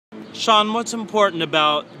Sean, what's important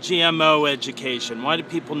about GMO education? Why do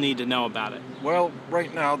people need to know about it? Well,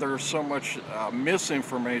 right now there's so much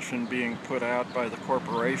misinformation being put out by the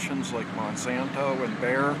corporations like Monsanto and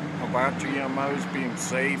Bayer about GMOs being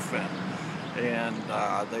safe, and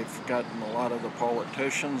they've gotten a lot of the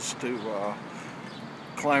politicians to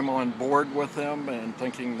climb on board with them and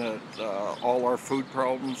thinking that all our food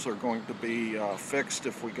problems are going to be fixed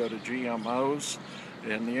if we go to GMOs.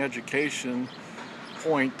 And the education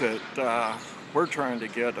point that we're trying to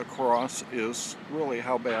get across is really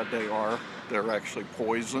how bad they are. They're actually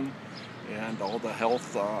poison, and all the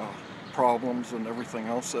health problems and everything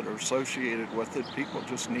else that are associated with it, people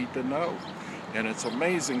just need to know. And it's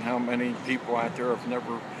amazing how many people out there have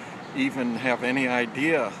never even have any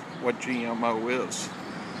idea what GMO is.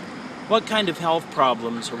 What kind of health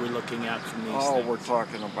problems are we looking at from these things? We're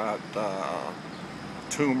talking about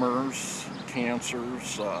tumors,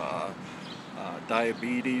 cancers,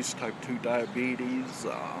 diabetes, type 2 diabetes,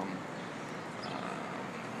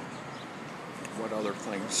 what other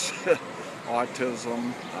things?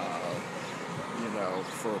 Autism,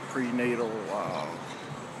 for prenatal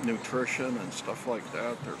nutrition and stuff like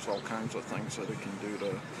that. There's all kinds of things that it can do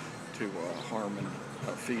to harm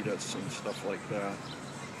a fetus and stuff like that.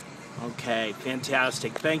 Okay,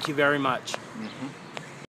 fantastic. Thank you very much. Mm-hmm.